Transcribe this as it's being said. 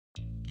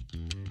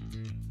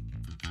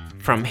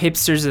From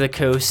Hipsters of the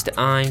Coast,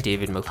 I'm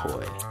David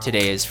McCoy.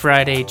 Today is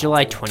Friday,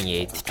 July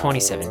 28th,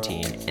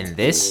 2017, and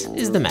this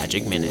is the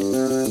Magic Minute.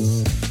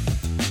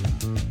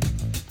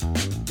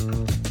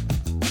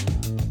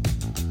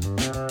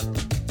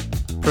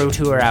 Pro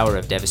Tour Hour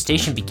of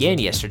Devastation began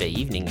yesterday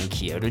evening in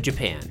Kyoto,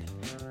 Japan.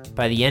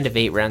 By the end of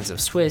 8 rounds of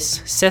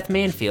Swiss, Seth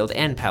Manfield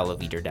and Paulo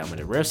Vitor da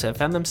Monterosa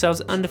found themselves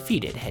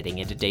undefeated heading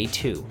into Day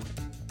 2.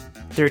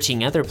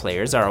 13 other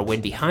players are a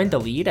win behind the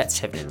lead at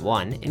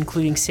 7-1,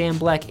 including Sam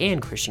Black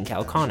and Christian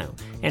Calcano,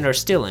 and are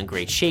still in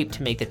great shape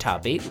to make the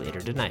top 8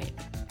 later tonight.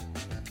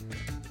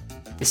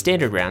 The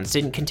standard rounds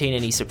didn't contain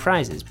any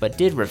surprises, but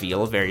did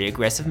reveal a very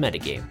aggressive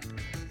metagame.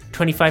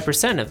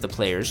 25% of the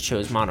players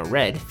chose Mono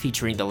Red,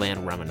 featuring the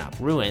land Ramanop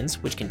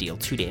Ruins, which can deal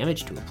 2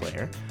 damage to a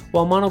player,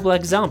 while Mono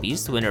Black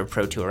Zombies, the winner of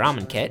Pro Tour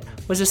Amonkhet,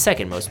 was the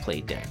second most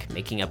played deck,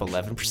 making up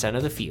 11%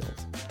 of the field.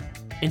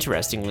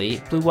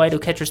 Interestingly, Blue-White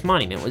Oketra's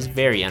Monument was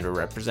very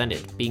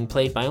underrepresented, being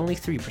played by only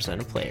 3%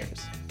 of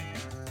players.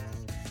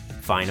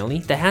 Finally,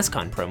 the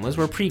HasCon promos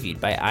were previewed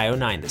by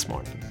IO9 this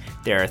morning.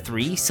 There are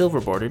 3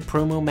 silver-bordered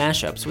promo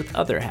mashups with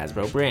other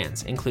Hasbro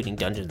brands, including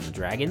Dungeons &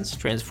 Dragons,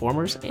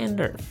 Transformers, and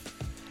Nerf.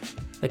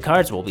 The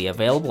cards will be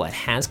available at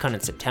HasCon in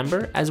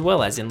September, as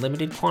well as in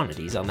limited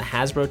quantities on the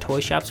Hasbro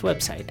Toy Shop's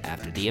website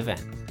after the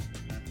event.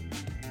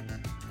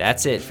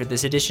 That's it for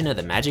this edition of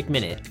the Magic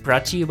Minute,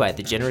 brought to you by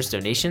the generous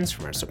donations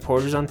from our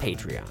supporters on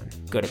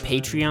Patreon. Go to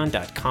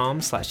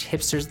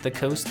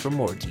patreon.com/hipstersofthecoast for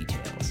more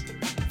details.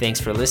 Thanks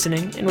for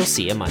listening, and we'll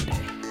see you Monday.